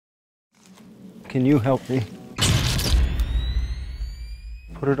Can you help me?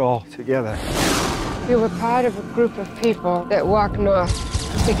 Put it all together. We were part of a group of people that walked north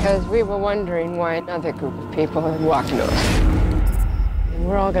because we were wondering why another group of people had walked north. And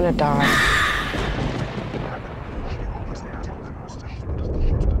we're all gonna die.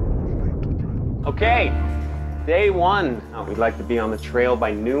 Okay, day one. We'd like to be on the trail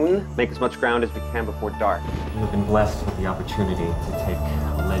by noon, make as much ground as we can before dark. We've been blessed with the opportunity to take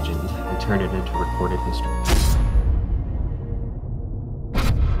a legend and turn it into recorded history.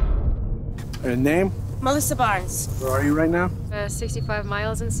 Her name? Melissa Barnes. Where are you right now? 65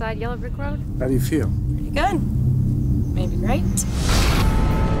 miles inside Yellow Brick Road. How do you feel? Pretty good. Maybe great.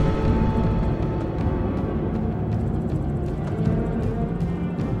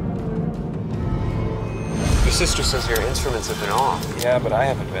 Your sister says your instruments have been off. Yeah, but I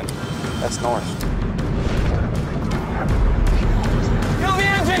haven't been. That's north. Kill the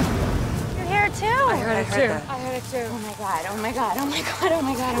engine! You're here too? I heard it too. I heard it too. Oh my god, oh my god, oh my god, oh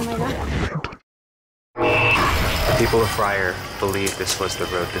my god, oh my god. The people of Friar believe this was the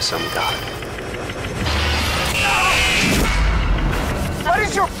road to some god. What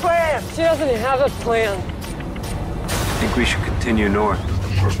is your plan? She doesn't have a plan. I think we should continue north.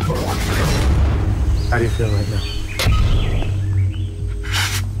 How do you feel right now?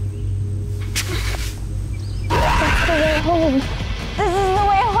 That's the way home. This is the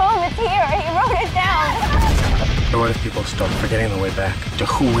way home. It's here. He wrote it down. Or what if people start forgetting the way back to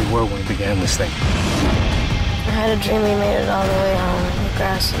who we were when we began this thing? I had a dream we made it all the way home. The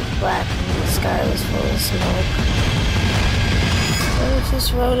grass was black and the sky was full of smoke. What if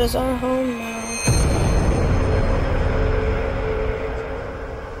this road is our home now?